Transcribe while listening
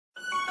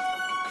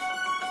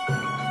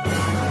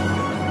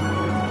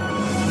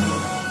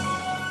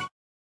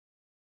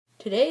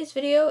Today's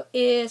video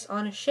is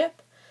on a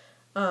ship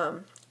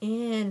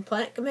in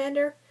Planet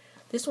Commander.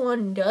 This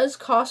one does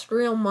cost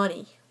real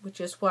money,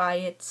 which is why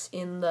it's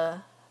in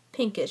the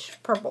pinkish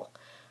purple.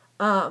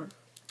 I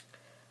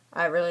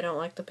really don't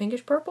like the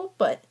pinkish purple,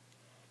 but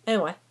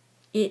anyway,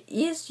 it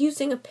is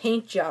using a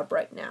paint job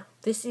right now.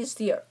 This is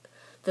the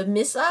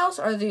missiles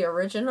are the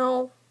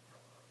original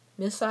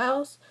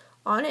missiles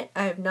on it.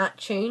 I have not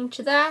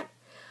changed that.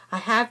 I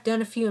have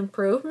done a few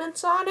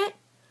improvements on it,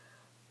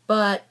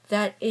 but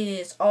that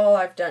is all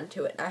I've done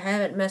to it. I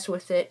haven't messed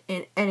with it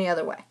in any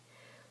other way.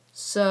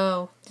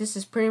 So this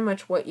is pretty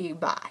much what you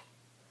buy.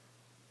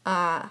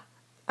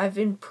 I've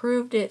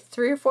improved it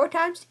 3 or 4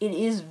 times. It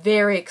is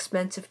very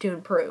expensive to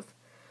improve.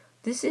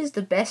 This is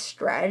the best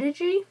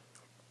strategy.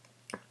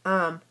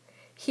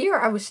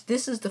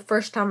 This is the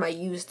first time I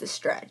used the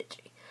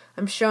strategy.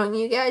 I'm showing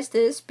you guys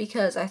this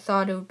because I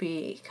thought it would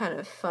be kind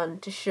of fun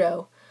to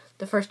show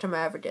the first time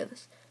I ever did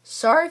this.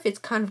 Sorry if it's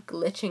kind of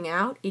glitching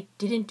out. It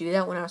didn't do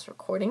that when I was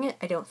recording it,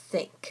 I don't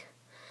think.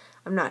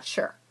 I'm not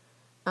sure.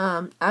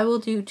 I will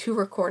do 2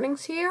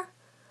 recordings here.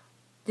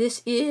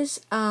 This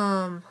is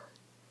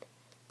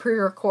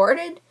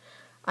pre-recorded.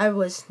 I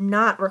was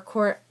not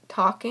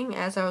talking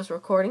as I was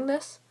recording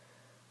this.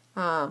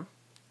 That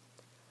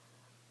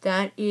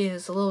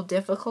is a little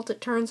difficult,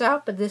 it turns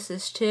out, but this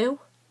is too.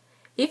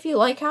 If you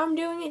like how I'm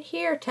doing it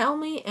here, tell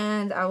me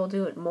and I will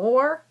do it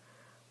more.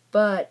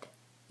 But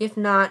if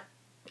not,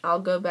 I'll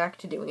go back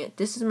to doing it.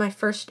 This is my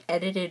first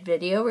edited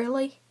video,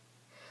 really.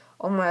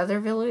 All my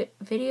other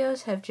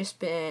videos have just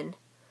been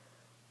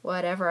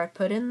whatever I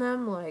put in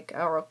them. Like,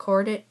 I'll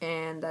record it,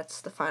 and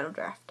that's the final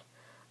draft.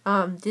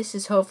 This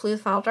is hopefully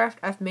the final draft.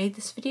 I've made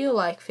this video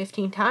like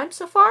 15 times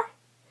so far,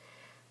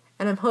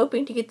 and I'm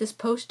hoping to get this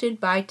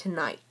posted by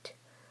tonight.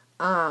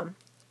 I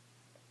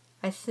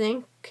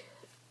think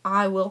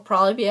I will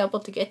probably be able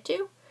to get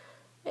to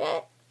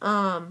it.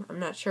 I'm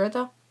not sure,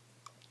 though.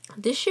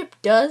 This ship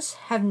does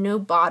have no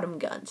bottom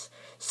guns.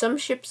 Some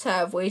ships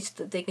have ways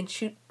that they can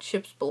shoot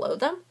ships below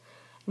them.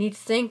 And you'd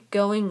think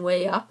going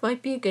way up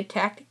might be a good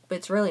tactic, but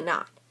it's really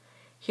not.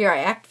 Here I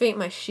activate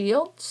my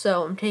shield,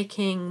 so I'm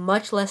taking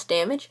much less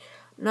damage.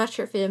 I'm not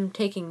sure if I'm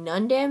taking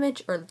none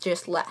damage or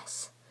just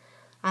less.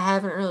 I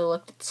haven't really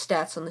looked at the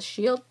stats on the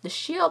shield. The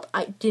shield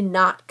did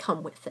not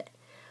come with it.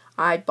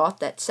 I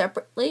bought that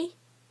separately.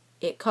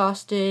 It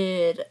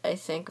costed, I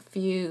think, a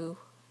few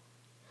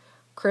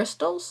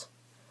crystals.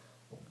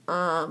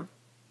 I'm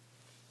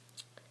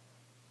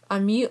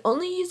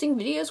only using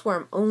videos where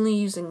I'm only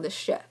using the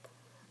ship.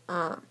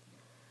 Out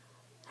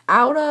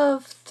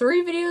of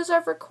 3 videos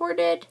I've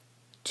recorded,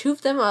 2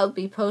 of them I'll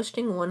be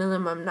posting, 1 of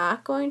them I'm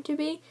not going to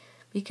be,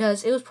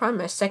 because it was probably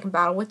my 2nd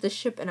battle with this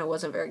ship and it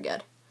wasn't very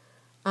good.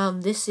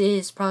 This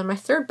is probably my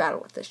 3rd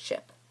battle with this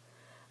ship.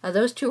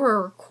 Those 2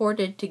 were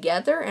recorded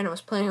together and I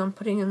was planning on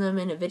putting them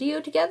in a video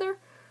together,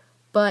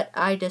 but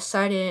I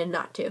decided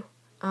not to,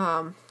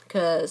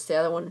 because the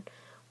other one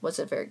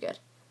wasn't very good.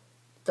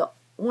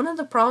 One of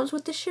the problems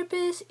with the ship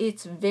is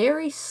it's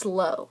very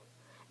slow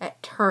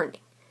at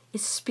turning.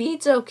 Its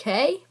speed's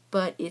okay,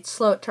 but it's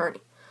slow at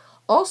turning.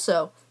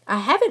 Also, I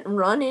haven't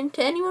run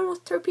into anyone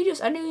with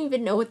torpedoes. I don't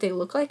even know what they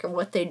look like or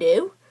what they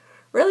do,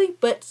 really,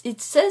 but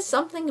it says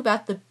something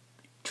about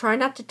try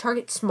not to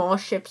target small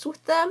ships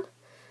with them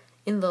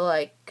in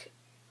the,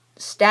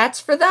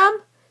 stats for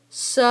them.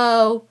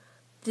 So,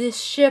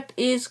 this ship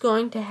is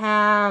going to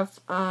have,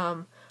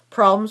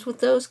 problems with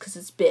those because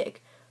it's big.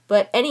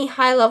 But any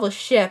high-level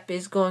ship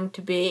is going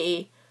to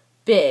be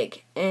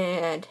big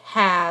and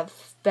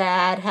have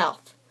bad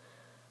health.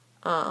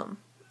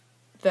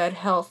 Bad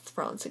health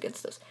fronts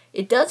against those.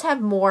 It does have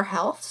more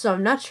health, so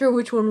I'm not sure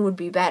which one would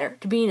be better.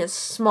 To be in a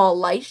small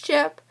light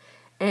ship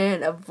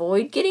and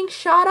avoid getting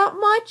shot up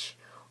much,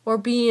 or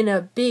be in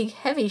a big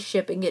heavy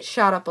ship and get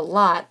shot up a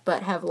lot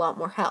but have a lot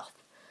more health.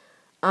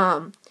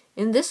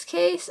 In this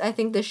case, I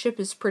think this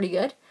ship is pretty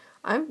good.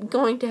 I'm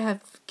going to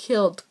have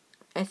killed,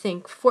 I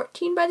think,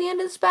 14 by the end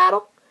of this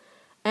battle.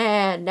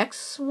 And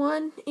next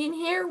one in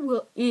here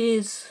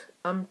is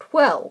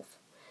 12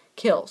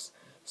 kills.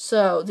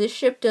 So this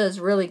ship does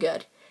really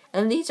good.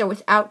 And these are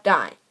without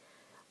dying.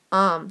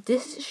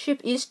 This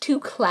ship is 2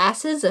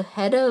 classes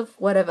ahead of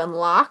what I've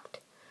unlocked.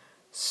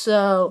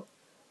 So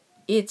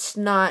it's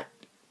not,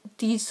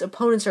 these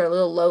opponents are a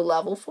little low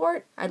level for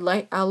it. I'd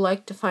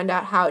like to find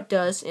out how it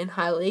does in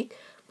High League.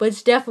 But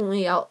it's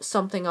definitely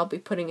something I'll be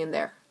putting in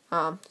there.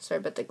 Sorry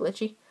about the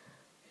glitchy.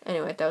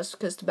 Anyway, that was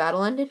because the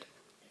battle ended.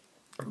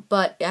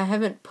 But I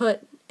haven't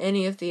put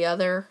any of the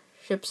other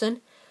ships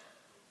in.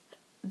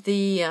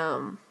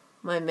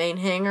 My main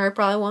hangar I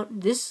probably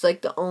won't. This is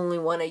like the only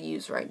one I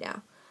use right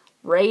now.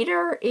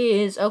 Raider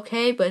is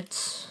okay, but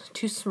it's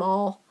too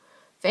small.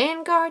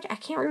 Vanguard, I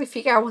can't really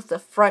figure out what the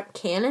front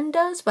cannon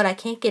does, but I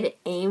can't get it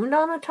aimed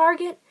on a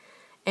target.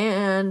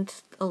 And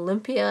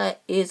Olympia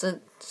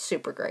isn't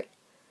super great.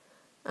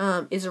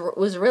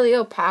 Was really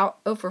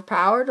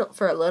overpowered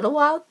for a little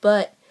while,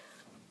 but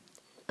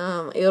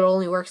it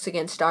only works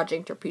against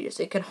dodging torpedoes.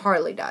 It can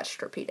hardly dodge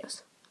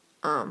torpedoes.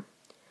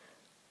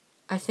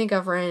 I think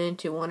I've ran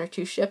into 1 or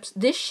 2 ships.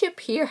 This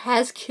ship here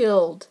has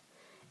killed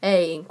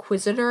a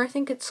Inquisitor, I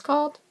think it's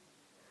called.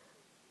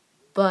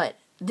 But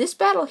this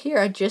battle here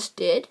I just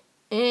did,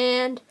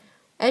 and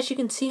as you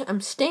can see,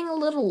 I'm staying a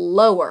little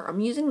lower. I'm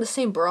using the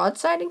same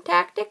broadsiding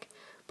tactic,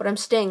 but I'm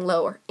staying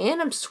lower.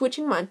 And I'm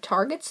switching my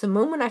targets. The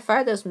moment I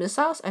fire those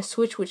missiles, I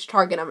switch which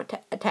target I'm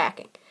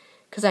attacking.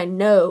 Because I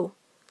know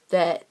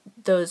that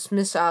those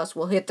missiles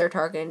will hit their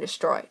target and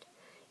destroy it.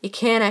 You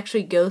can't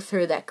actually go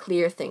through that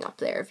clear thing up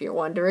there, if you're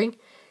wondering.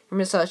 Your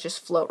missiles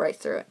just float right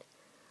through it.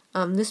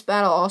 This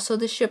battle also,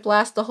 the ship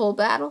lasts the whole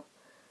battle.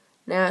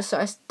 Now, so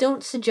I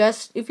don't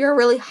suggest, if you're a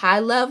really high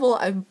level,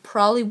 I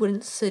probably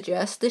wouldn't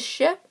suggest this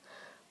ship.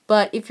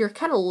 But if you're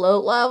kind of low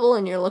level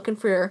and you're looking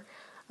for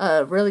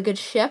a really good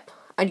ship,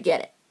 I'd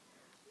get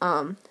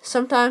it.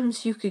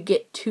 Sometimes you could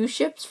get 2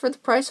 ships for the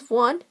price of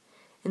 1.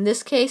 In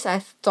this case, I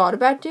thought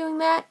about doing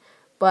that,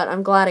 but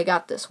I'm glad I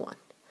got this one.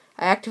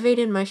 I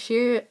activated my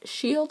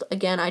shield.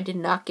 Again, I did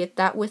not get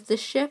that with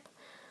this ship,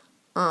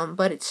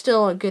 but it's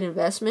still a good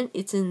investment.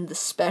 It's in the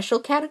special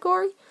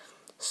category,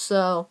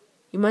 so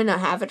you might not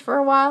have it for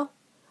a while.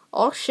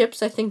 All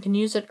ships, I think, can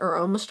use it, or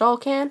almost all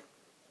can.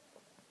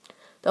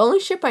 The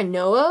only ship I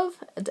know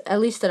of, at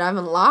least that I've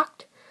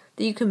unlocked,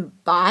 that you can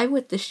buy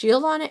with the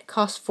shield on it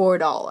costs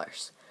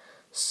 $4.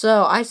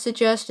 So I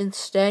suggest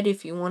instead,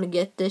 if you want to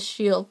get this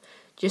shield,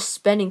 just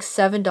spending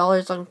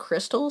 $7 on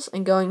crystals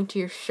and going to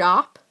your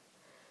shop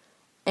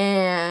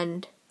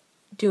and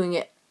doing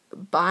it,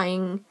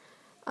 buying,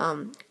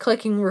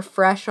 clicking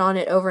refresh on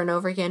it over and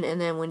over again, and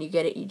then when you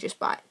get it, you just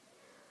buy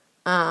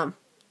it.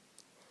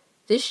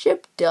 This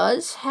ship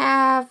does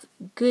have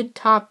good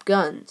top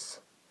guns.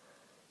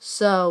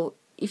 So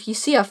if you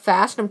see how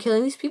fast I'm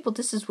killing these people,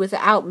 this is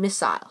without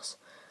missiles.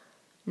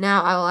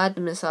 Now I will add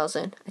the missiles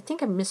in. I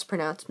think I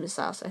mispronounced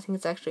missiles. I think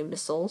it's actually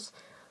missiles,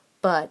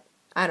 but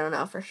I don't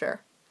know for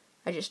sure.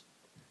 I just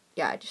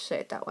say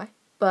it that way.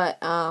 But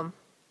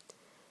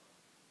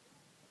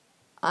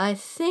I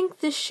think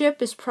this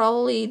ship is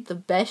probably the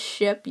best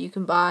ship you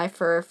can buy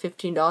for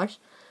 $15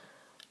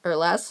 or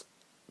less.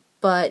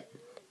 But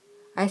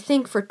I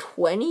think for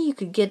 $20 you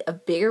could get a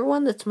bigger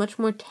one that's much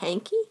more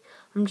tanky.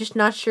 I'm just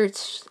not sure.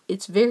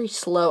 It's very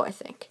slow, I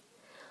think.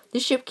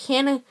 This ship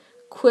can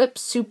equip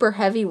super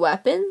heavy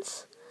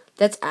weapons.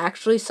 That's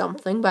actually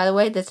something, by the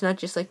way. That's not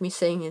just like me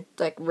saying it's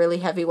like really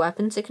heavy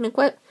weapons it can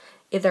equip.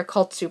 They're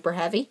called super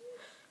heavy.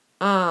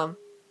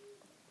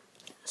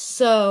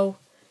 So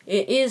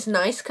it is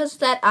nice because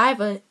that I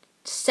have a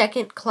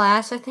 2nd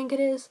class, I think it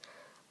is,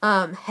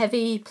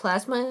 heavy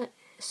plasma,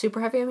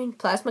 super heavy,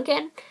 plasma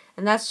cannon,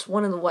 and that's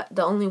one of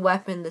the only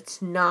weapon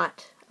that's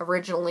not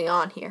originally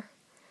on here,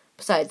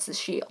 besides the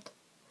shield.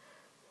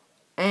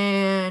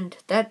 And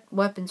that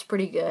weapon's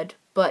pretty good,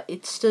 but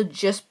it still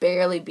just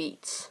barely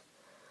beats.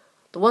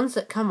 The ones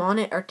that come on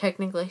it are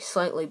technically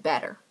slightly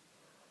better.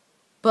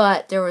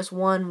 But there was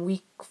one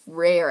weak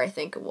rare, I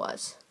think it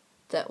was,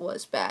 that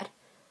was bad.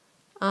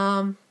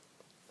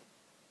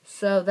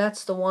 So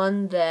that's the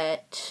one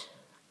that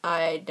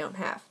I don't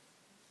have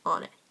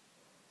on it.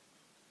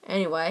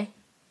 Anyway,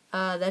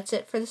 that's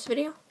it for this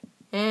video,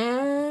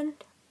 and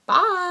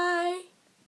bye!